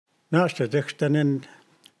Nästa dykstänen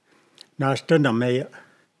nästa me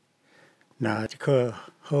näitä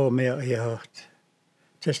me ja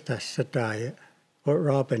just tässä tai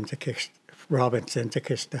Robinson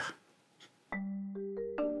tekistä.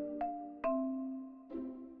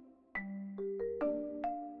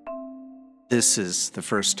 This is the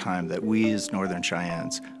first time that we as Northern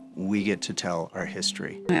Cheyennes, we get to tell our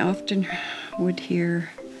history. I often would hear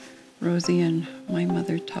Rosie and my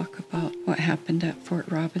mother talk about what happened at Fort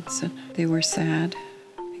Robinson. They were sad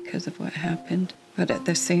because of what happened, but at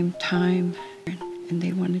the same time, and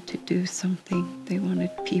they wanted to do something. They wanted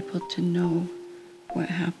people to know what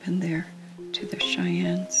happened there to the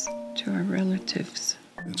Cheyennes, to our relatives.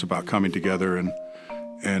 It's about coming together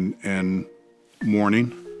and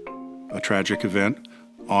mourning a tragic event,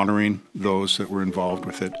 honoring those that were involved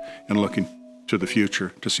with it, and looking to the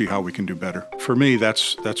future to see how we can do better. For me,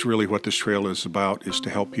 that's really what this trail is about, is to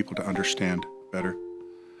help people to understand better.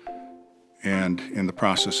 And in the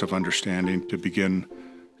process of understanding, to begin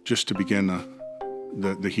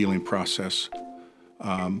the healing process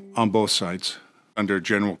on both sides. Under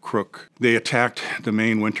General Crook, they attacked the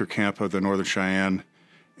main winter camp of the Northern Cheyenne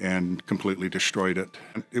and completely destroyed it.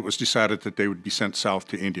 It was decided that they would be sent south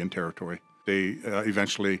to Indian Territory. They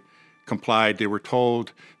eventually complied. They were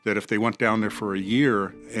told that if they went down there for a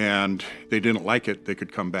year and they didn't like it, they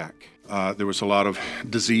could come back. There was a lot of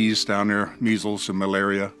disease down there, measles and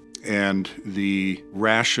malaria, and the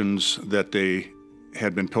rations that they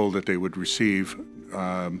had been told that they would receive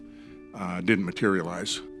didn't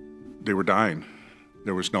materialize. They were dying.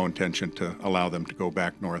 There was no intention to allow them to go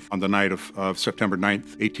back north. On the night of September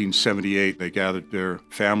 9th, 1878, they gathered their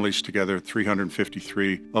families together,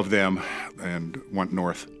 353 of them, and went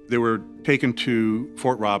north. They were taken to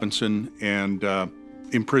Fort Robinson and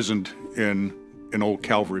imprisoned in an old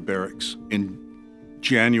cavalry barracks. In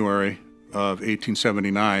January of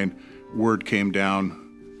 1879, word came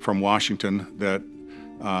down from Washington that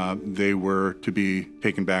they were to be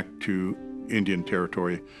taken back to Indian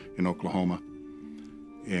Territory in Oklahoma.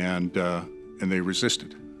 And they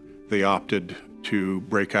resisted. They opted to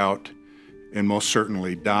break out and most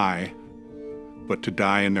certainly die, but to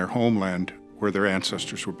die in their homeland where their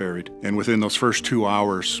ancestors were buried. And within those first 2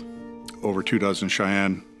 hours, over 24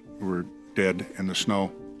 Cheyenne were dead in the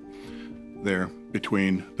snow there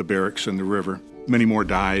between the barracks and the river. Many more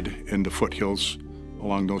died in the foothills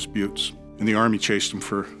along those buttes. And the Army chased them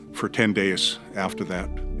for 10 days after that,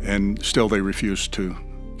 and still they refused to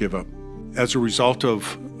give up. As a result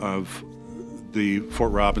of the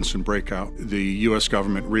Fort Robinson breakout, the U.S.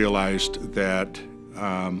 government realized that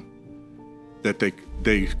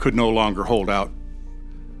they could no longer hold out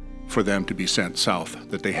for them to be sent south,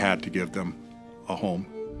 that they had to give them a home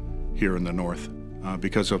here in the north.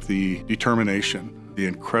 Because of the determination, the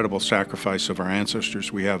incredible sacrifice of our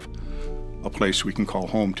ancestors, we have a place we can call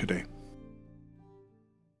home today.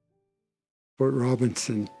 Fort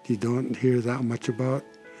Robinson, you don't hear that much about,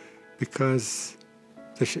 because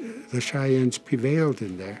the Cheyennes prevailed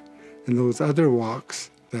in there. In those other walks,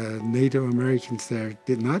 the Native Americans there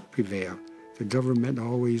did not prevail. The government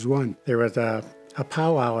always won. There was a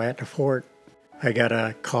powwow at the fort. I got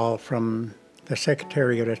a call from the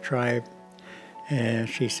secretary of the tribe, and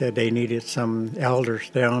she said they needed some elders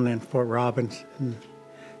down in Fort Robinson.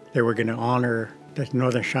 They were going to honor the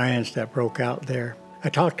Northern Cheyennes that broke out there. I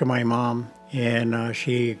talked to my mom, and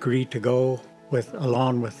she agreed to go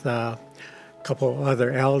along with a couple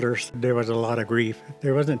other elders. There was a lot of grief.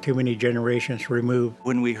 There wasn't too many generations removed.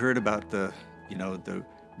 When we heard about the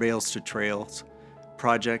Rails to Trails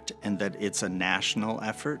project and that it's a national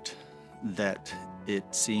effort, that it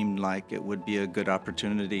seemed like it would be a good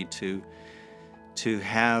opportunity to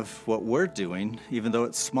have what we're doing, even though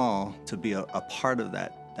it's small, to be a part of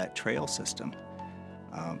that trail system.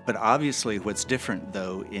 But obviously what's different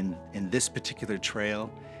though in this particular trail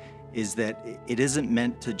is that it isn't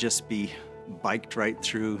meant to just be biked right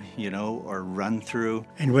through, or run through.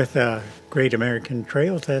 And with Great American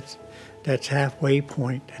Trails, that's halfway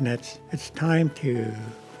point, and it's time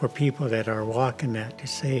for people that are walking that to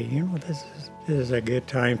say, this is a good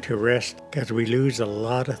time to rest, because we lose a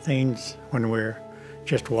lot of things when we're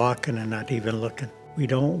just walking and not even looking. We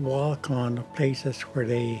don't walk on the places where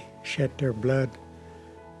they shed their blood.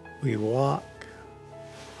 We walk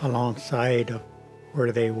alongside of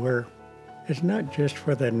where they were. It's not just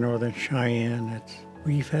for the Northern Cheyenne.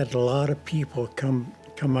 We've had a lot of people come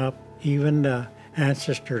up, even the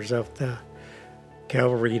ancestors of the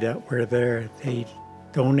cavalry that were there. They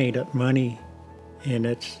donated money, and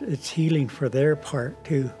it's healing for their part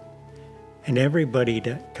too. And everybody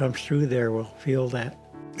that comes through there will feel that.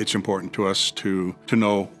 It's important to us to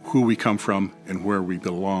know who we come from and where we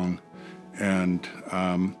belong, and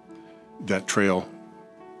that trail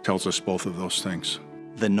tells us both of those things.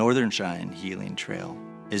 The Northern Cheyenne Healing Trail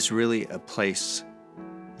is really a place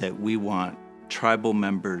that we want tribal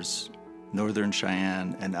members, Northern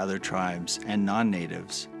Cheyenne and other tribes and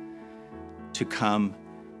non-natives, to come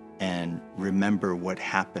and remember what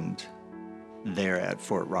happened there at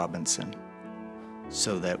Fort Robinson,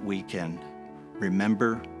 so that we can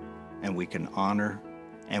remember and we can honor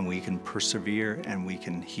and we can persevere and we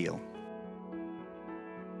can heal.